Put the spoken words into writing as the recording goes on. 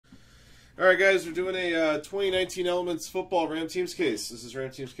All right, guys, we're doing a 2019 Elements Football Ram Teams case. This is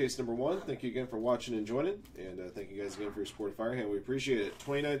Ram Teams case number 1. Thank you again for watching and joining, and thank you guys again for your support of Firehand. We appreciate it.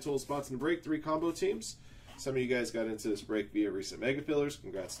 29 total spots in the break, 3 combo teams. Some of you guys got into this break via recent Mega Fillers.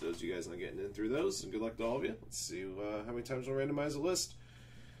 Congrats to those of you guys on getting in through those, and good luck to all of you. Let's see how many times we'll randomize a list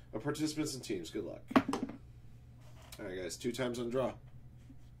of participants and teams. Good luck. All right, guys, 2 times on draw.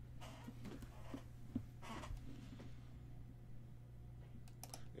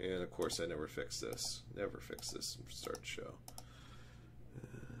 And of course, I never fix this. Never fix this from start to show.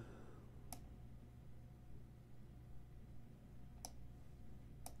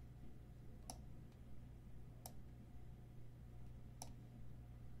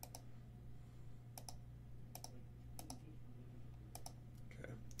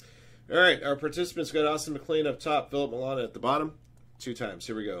 Okay. All right, our participants got Austin McLean up top, Philip Milana at the bottom. 2 times.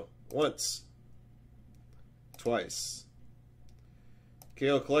 Here we go. Once. Twice.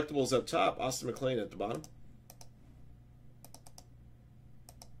 KO Collectibles up top, Austin McLean at the bottom.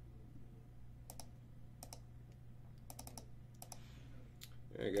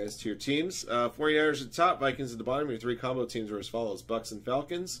 All right, guys, to your teams. 49ers at the top, Vikings at the bottom. Your 3 combo teams are as follows: Bucks and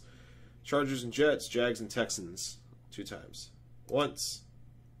Falcons, Chargers and Jets, Jags and Texans. 2 times. Once.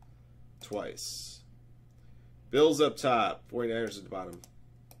 Twice. Bills up top, 49ers at the bottom.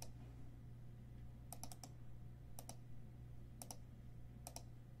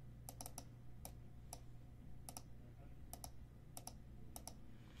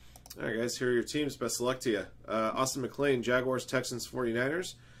 All right, guys, here are your teams. Best of luck to you. Austin McLean, Jaguars, Texans,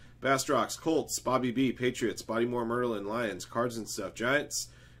 49ers. Bastrocks, Colts, Bobby B, Patriots, Bodymore, Merlin, Lions, Cards and Stuff, Giants.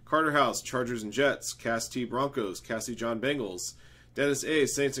 Carter House, Chargers and Jets. Cass T, Broncos. Cassie John, Bengals. Dennis A,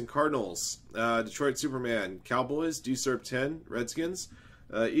 Saints and Cardinals. Detroit Superman, Cowboys. D-Serp 10, Redskins.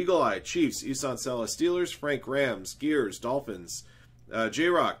 Eagle Eye, Chiefs. Isan Salah, Steelers. Frank, Rams. Gears, Dolphins.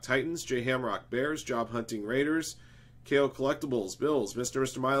 J-Rock, Titans. J Hamrock, Bears. Job Hunting, Raiders. KO Collectibles, Bills.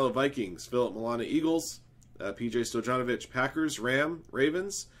 Mr. Milo, Vikings. Philip Milana, Eagles. PJ Stojanovic, Packers. Ram,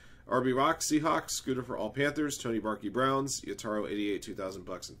 Ravens. RB Rock, Seahawks. Scooter for all Panthers. Tony Barkey, Browns. Yataro 88, 2,000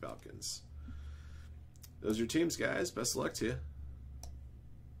 bucks and Falcons. Those are your teams, guys. Best of luck to you.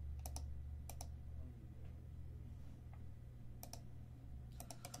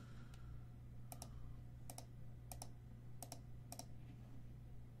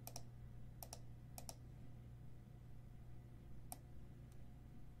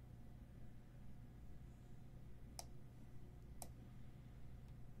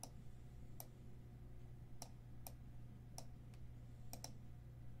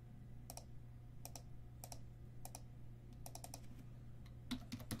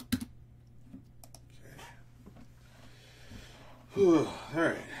 Whew, all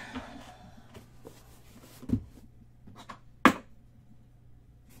right.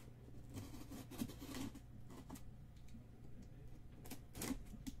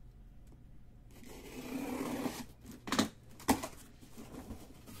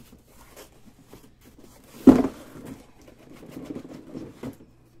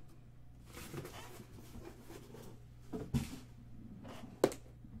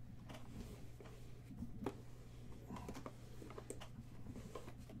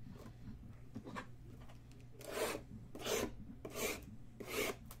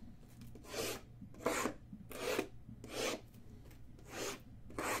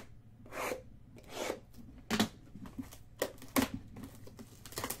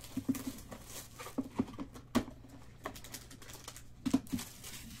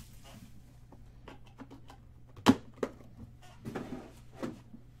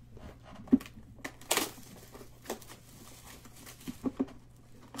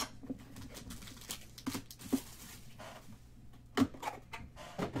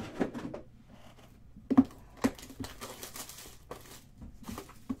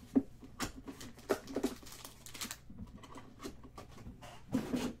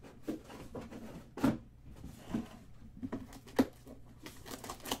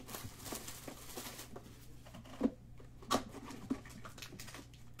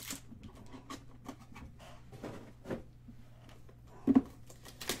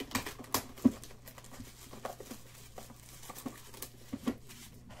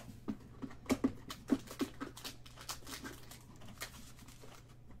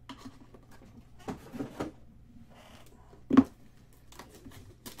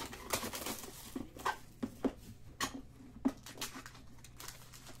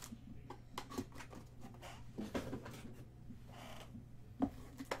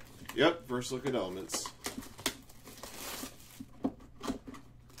 Yep, first look at Elements.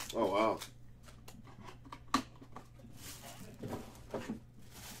 Oh, wow.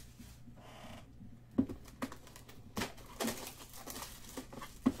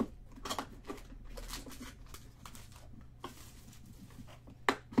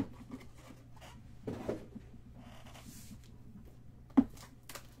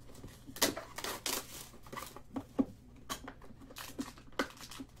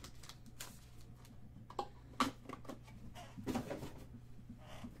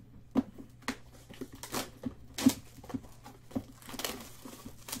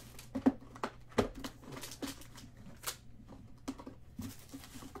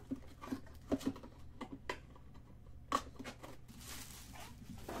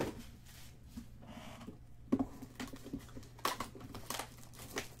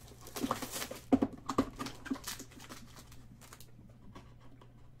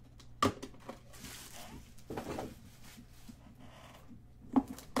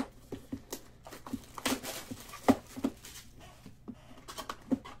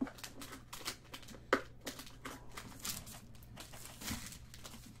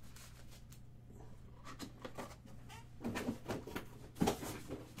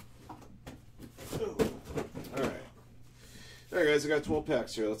 guys, I got 12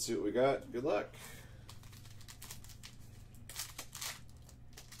 packs here. Let's see what we got. Good luck.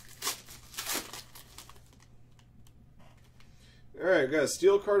 All right, got a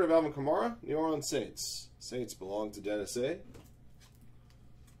steel card of Alvin Kamara, New Orleans Saints. Saints belong to Dennis A.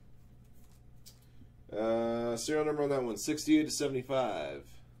 Serial number on that one, 68 to 75.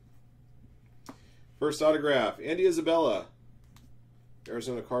 First autograph, Andy Isabella,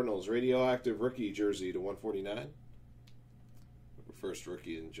 Arizona Cardinals, radioactive rookie jersey to 149. First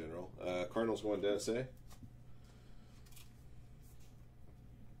rookie in general. Cardinals going Dennis A.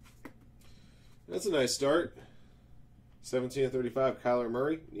 That's a nice start. 17 of 35, Kyler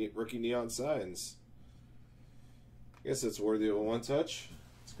Murray, rookie neon signs. I guess that's worthy of a one-touch.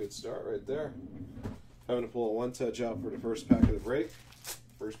 It's a good start right there. Having to pull a one-touch out for the first pack of the break.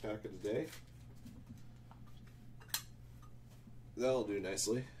 First pack of the day. That'll do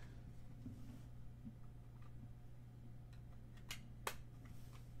nicely.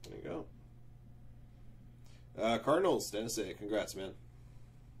 There you go. Cardinals, Dennis A. Congrats, man.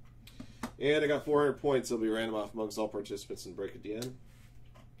 And I got 400 points. It'll be random off amongst all participants in break at the end.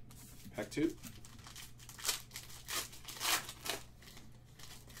 Pack 2.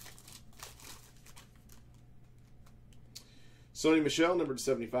 Sony Michel, number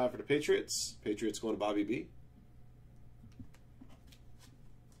 75 for the Patriots. Patriots going to Bobby B.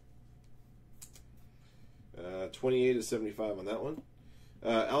 Uh, 28 to 75 on that one.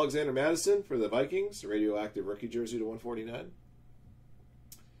 Alexander Madison for the Vikings. Radioactive rookie jersey to 149.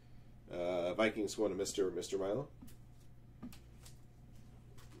 Vikings going to Mr. Milo.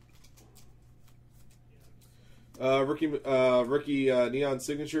 Rookie neon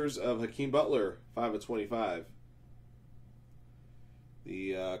signatures of Hakeem Butler, 5 of 25.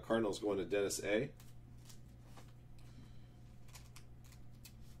 The Cardinals going to Dennis A.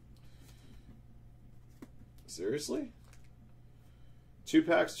 Seriously? 2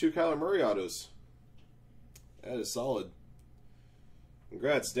 packs, 2 Kyler Murray autos. That is solid.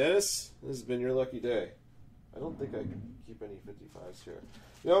 Congrats, Dennis. This has been your lucky day. I don't think I can keep any 55s here.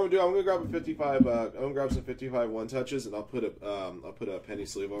 You know what I'm gonna do? I'm gonna grab a 55. I'm gonna grab some 55 one touches, and I'll put a penny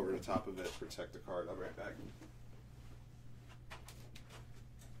sleeve over the top of it to protect the card. I'll be right back.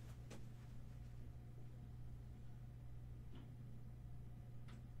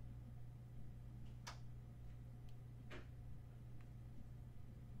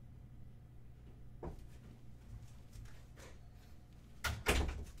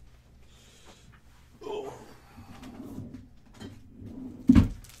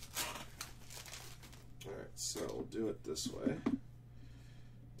 So we'll do it this way.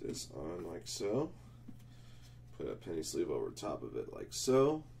 This on like so. Put a penny sleeve over top of it like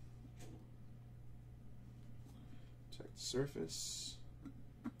so. Protect the surface.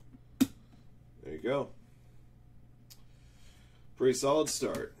 There you go. Pretty solid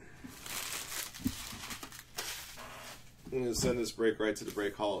start. I'm going to send this break right to the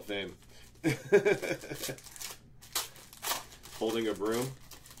Break Hall of Fame. Holding a broom.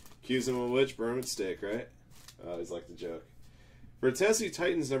 Accuse him of which? Broom and steak, right? I always like the joke. For Tennessee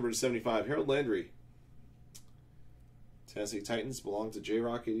Titans, number 75, Harold Landry. Tennessee Titans belong to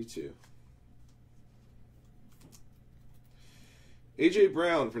J-Rock 82. A.J.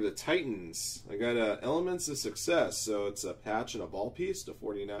 Brown for the Titans. I got Elements of Success, so it's a patch and a ball piece to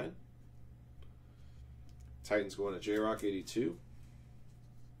 49. Titans going to J-Rock 82.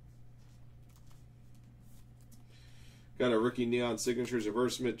 Got a rookie neon signatures of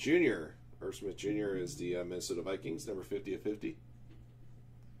Irv Smith Jr. Irv Smith Jr. is the Minnesota Vikings, number 50 of 50.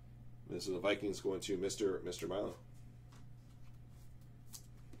 Minnesota Vikings going to Mr. Milo.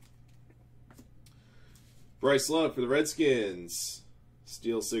 Bryce Love for the Redskins.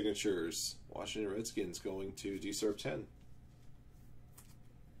 Steel signatures. Washington Redskins going to DServe 10.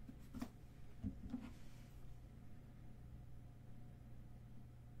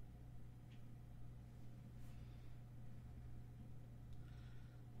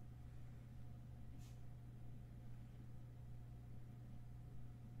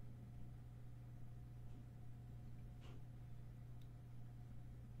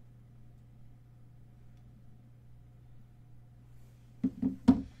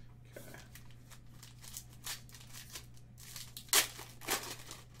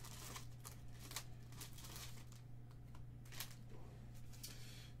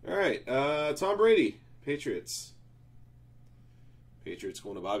 All right, Tom Brady, Patriots. Patriots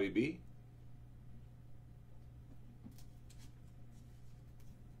going to Bobby B.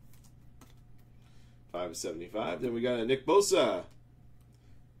 $5.75. Then we got a Nick Bosa,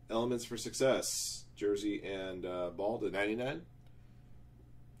 Elements for Success, jersey and ball to 99.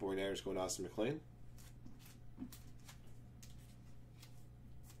 49ers going to Austin McLean.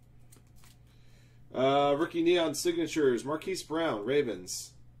 Rookie Neon Signatures, Marquise Brown,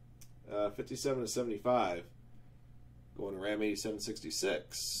 Ravens. 57/75. Going to Ram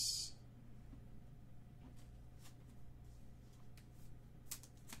 8766.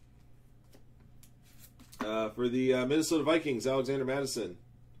 For the Minnesota Vikings, Alexander Madison.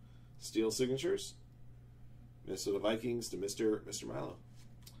 Steel Signatures. Minnesota Vikings to Mr. Milo.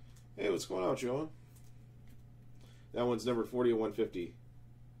 Hey, what's going on, Joan? That one's numbered 40/150.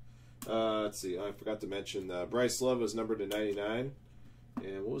 Let's see. I forgot to mention Bryce Love was numbered to 99.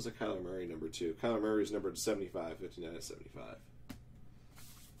 And what was the Kyler Murray number 2? Kyler Murray is numbered to 75, 59/75.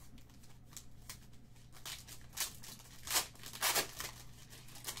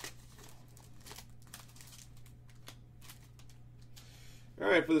 All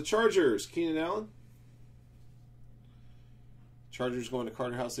right, for the Chargers, Keenan Allen. Chargers going to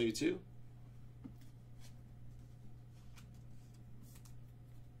Carter House 82.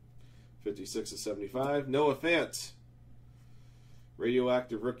 $56/75. Noah Fant.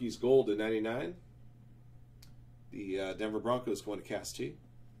 Radioactive Rookies Gold to 99. The Denver Broncos going to Cast T.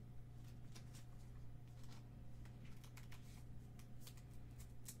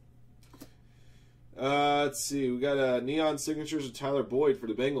 Let's see. We got Neon Signatures of Tyler Boyd for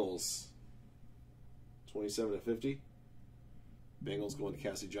the Bengals. 27/50. Bengals going to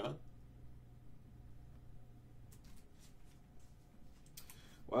Cassie John.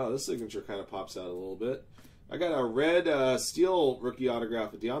 Wow, this signature kind of pops out a little bit. I got a red steel rookie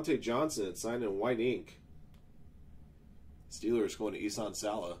autograph of Deontay Johnson signed in white ink. Steelers going to Isan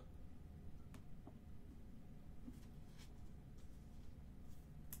Salah.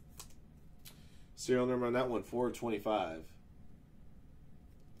 Serial number on that one, 4/25.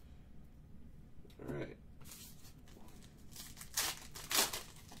 All right.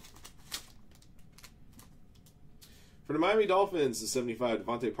 For the Miami Dolphins, the 75,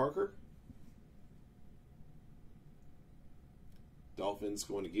 Devontae Parker. Dolphins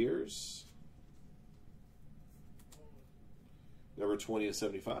going to Gears. Number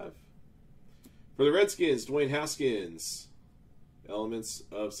 20/75. For the Redskins, Dwayne Haskins. Elements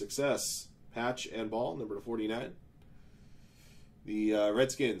of Success. Patch and ball, number 49. The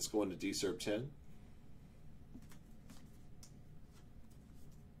Redskins going to D-Serb 10.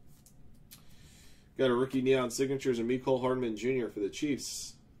 Got a rookie neon signatures of Mecole Hardman Jr. for the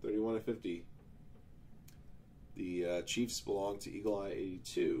Chiefs, 31/50. The Chiefs belong to Eagle Eye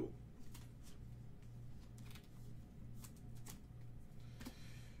 82.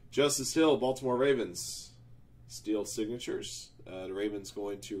 Justice Hill, Baltimore Ravens. Steel signatures. The Ravens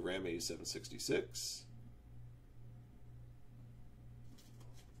going to Ram 8766.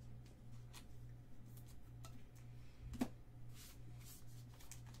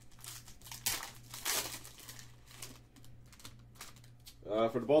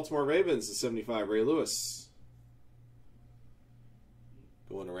 For the Baltimore Ravens, the 75, Ray Lewis.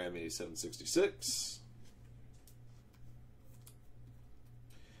 Going to Ram 8766.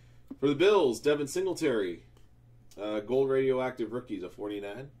 For the Bills, Devin Singletary. Gold Radioactive Rookies of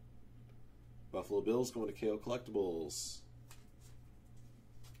 49. Buffalo Bills going to KO Collectibles.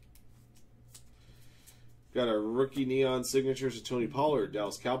 Got a rookie neon signatures of Tony Pollard,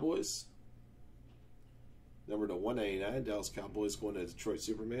 Dallas Cowboys. Number to 199, Dallas Cowboys going to Detroit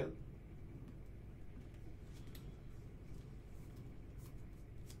Superman.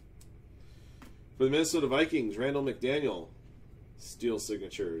 For the Minnesota Vikings, Randall McDaniel. Steel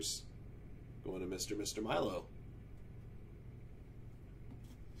signatures. Going to Mr. Milo.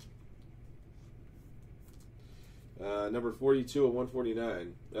 Number 42 of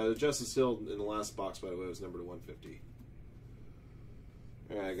 149. The Justice Hill in the last box, by the way, was number to 150.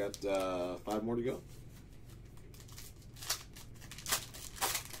 All right, I got 5 more to go.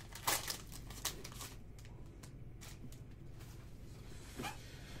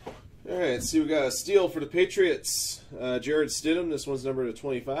 All right, let's see. We got a steal for the Patriots. Jared Stidham. This one's numbered to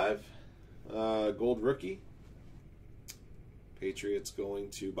 25. Gold rookie. Patriots going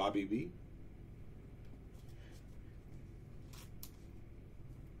to Bobby B.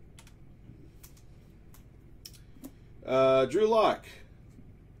 Drew Lock.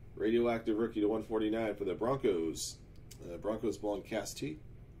 Radioactive rookie to 149 for the Broncos. Broncos belong to Cast T.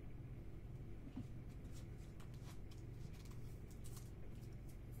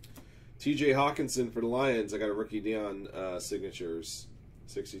 TJ Hawkinson for the Lions. I got a rookie neon signatures.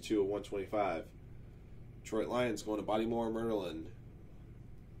 62 of 125. Detroit Lions going to Bodymore, Maryland.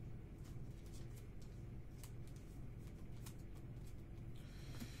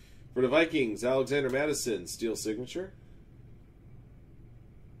 For the Vikings, Alexander Madison, steel signature.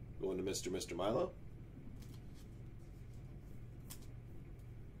 Going to Mr. Milo.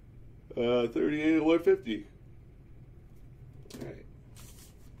 38 and 150. All right.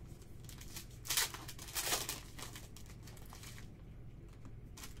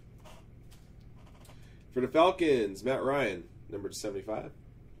 For the Falcons, Matt Ryan, number 75,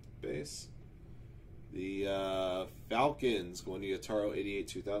 base. The Falcons going to Yataro 88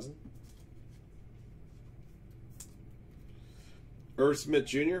 2000. Irv Smith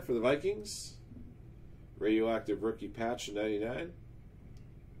Jr. for the Vikings. Radioactive rookie patch 99.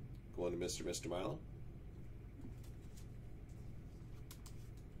 Going to Mr. Milo.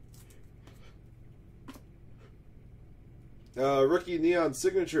 Rookie neon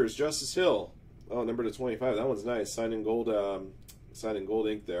signatures, Justice Hill. Oh, number to 25. That one's nice. Signed in gold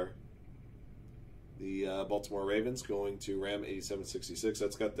ink there. The Baltimore Ravens going to Ram 8766.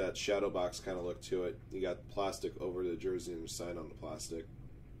 That's got that shadow box kind of look to it. You got plastic over the jersey and your sign on the plastic.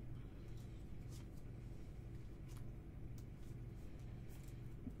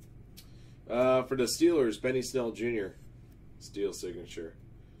 For the Steelers, Benny Snell Jr. Steel signature.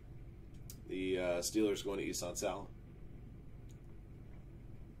 The Steelers going to Isan Sal.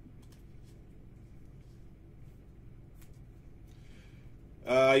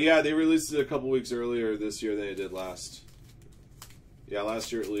 Yeah, they released it a couple weeks earlier this year than they did last. Yeah,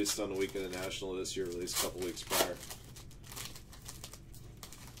 last year it released on the weekend of National. This year it released a couple weeks prior.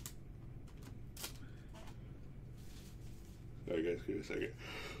 Alright guys, give me a second.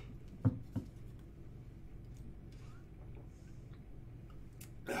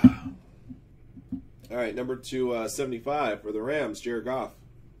 Alright, number 275 for the Rams, Jared Goff.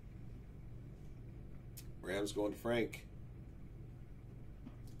 Rams going to Frank.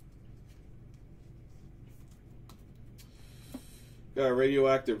 Got a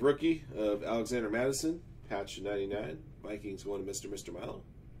radioactive rookie of Alexander Madison, patch 99. Vikings going to Mr. Milo.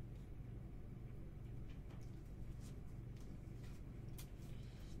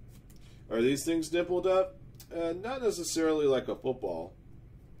 Are these things dimpled up? Not necessarily like a football.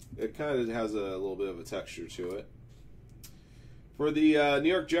 It kind of has a little bit of a texture to it. For the New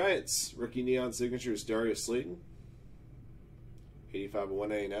York Giants, rookie neon signatures, Darius Slayton. 85 and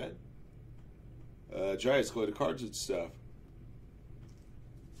 199. Giants going to Cards and stuff.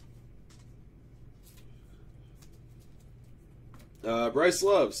 Bryce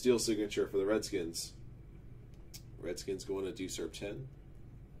Love, steel signature for the Redskins. Redskins going to Duserp 10.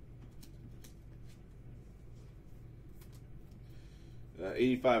 Uh,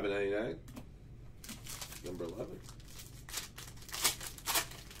 85 and 99. Number 11.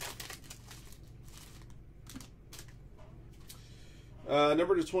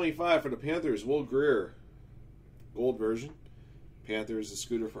 Number to 25 for the Panthers, Will Greer. Gold version. Panthers, a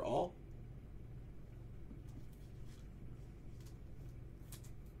scooter for all.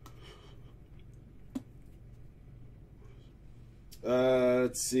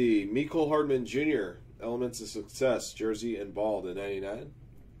 Let's see. Mecole Hardman Jr. Elements of Success, jersey and ball to 99.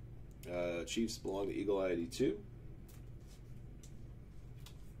 Chiefs belong to Eagle Eye 82.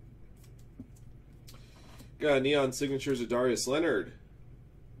 Got neon signatures of Darius Leonard.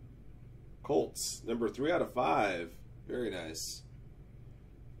 Colts, number 3 out of 5. Very nice.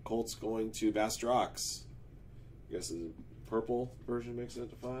 Colts going to Bastrox. I guess the purple version makes it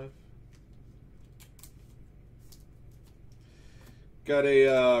to 5. Got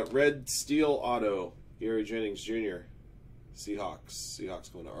a red steel auto, Gary Jennings Jr. Seahawks.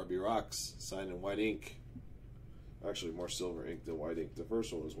 Seahawks going to RB Rocks. Signed in white ink. Actually, more silver ink than white ink. The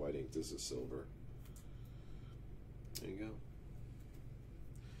first one was white ink. This is silver. There you go.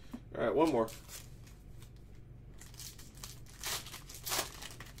 All right, one more.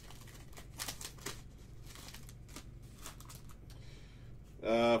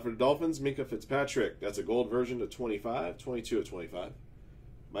 For the Dolphins, Minkah Fitzpatrick. That's a gold version of 25, 22 of 25.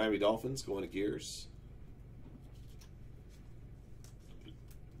 Miami Dolphins going to Gears.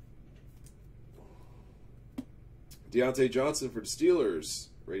 Deontay Johnson for the Steelers.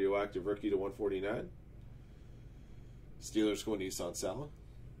 Radioactive rookie to 149. Steelers going to Isan Sala.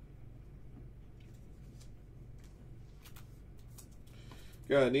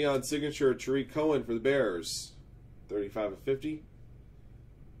 Got a neon signature of Tariq Cohen for the Bears. 35 of 50.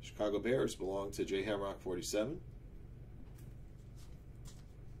 Chicago Bears belong to J Hamrock 47.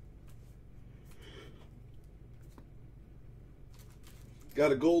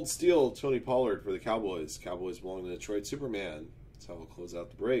 Got a gold steel Tony Pollard for the Cowboys. Cowboys belong to Detroit Superman. That's how we'll close out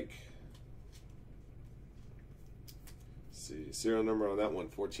the break. Let's see, serial number on that one,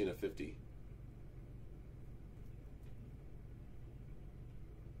 14 of 50.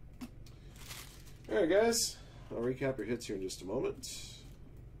 All right, guys. I'll recap your hits here in just a moment.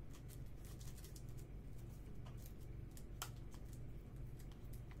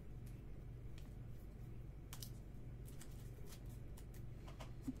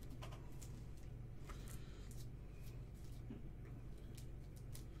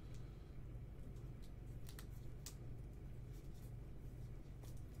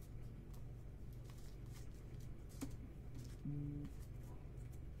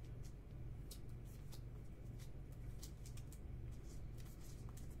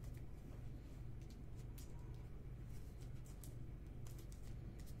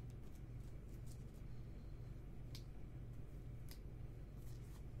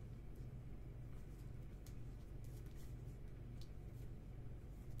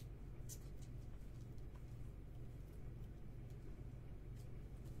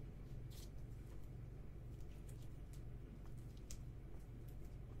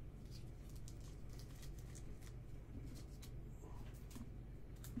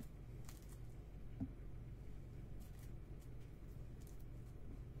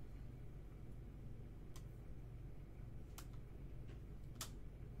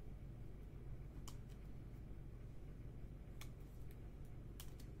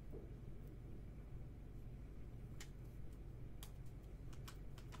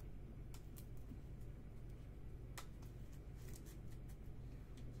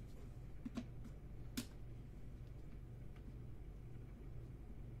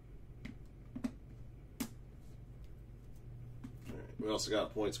 We also got a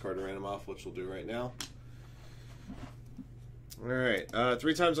points card to random off, which we'll do right now. All right.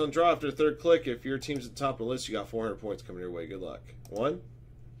 3 times on draw after the 3rd click. If your team's at the top of the list, you got 400 points coming your way. Good luck. 1,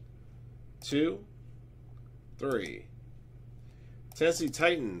 2, 3. Tennessee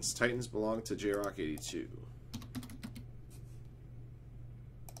Titans. Titans belong to J-Rock 82.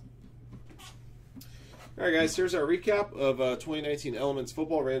 All right, guys, here's our recap of 2019 Elements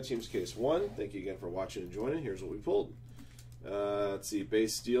Football Random Teams Case 1. Thank you again for watching and joining. Here's what we pulled. Let's see,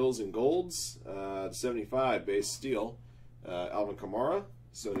 base steals and golds. 75, base steal. Alvin Kamara,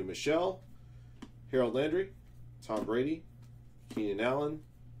 Sony Michel, Harold Landry, Tom Brady, Keenan Allen,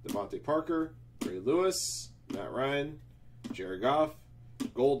 Devontae Parker, Ray Lewis, Matt Ryan, Jared Goff,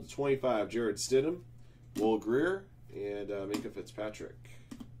 gold 25, Jared Stidham, Will Greer, and Minka Fitzpatrick.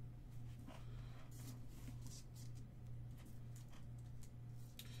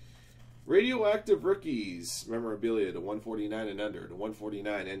 Radioactive Rookies, memorabilia to 149 and under. To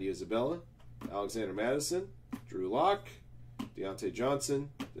 149, Andy Isabella, Alexander Madison, Drew Lock, Deontay Johnson,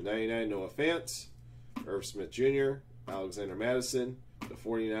 to 99, Noah Fant, Irv Smith Jr., Alexander Madison, to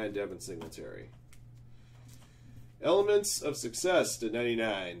 49, Devin Singletary. Elements of Success to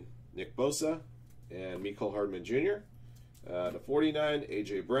 99, Nick Bosa and Mecole Hardman Jr. To 49,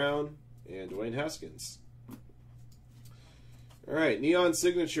 A.J. Brown and Dwayne Haskins. All right, Neon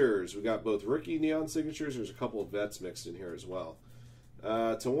Signatures. We got both rookie Neon Signatures. There's a couple of vets mixed in here as well.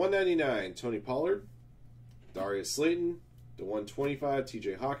 To 199, Tony Pollard, Darius Slayton. To 125,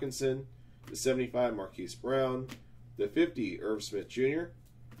 T.J. Hawkinson. To 75, Marquise Brown. To 50, Irv Smith Jr.,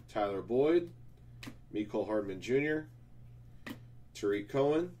 Tyler Boyd, Mecole Hardman Jr., Tariq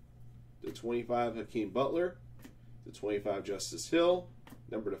Cohen. To 25, Hakeem Butler. To 25, Justice Hill.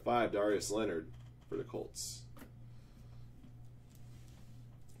 Number to 5, Darius Leonard for the Colts.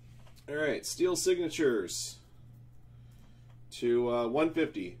 All right, Steel Signatures. To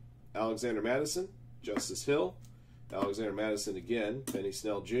 150, Alexander Madison, Justice Hill, Alexander Madison again, Benny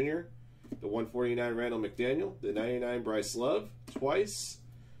Snell Jr., the 149, Randall McDaniel, the 99, Bryce Love, twice,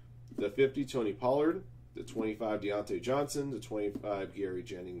 the 50, Tony Pollard, the 25, Deontay Johnson, the 25, Gary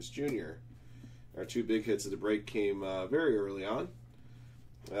Jennings Jr. Our 2 big hits of the break came very early on.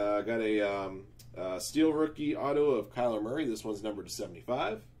 Got a Steel Rookie Auto of Kyler Murray. This one's numbered to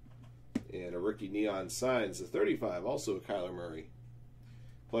 75. And a Rookie Neon Signs, the 35, also a Kyler Murray.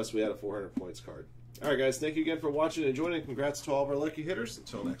 Plus, we had a 400 points card. All right, guys, thank you again for watching and joining. Congrats to all of our lucky hitters.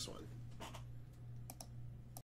 Until next one.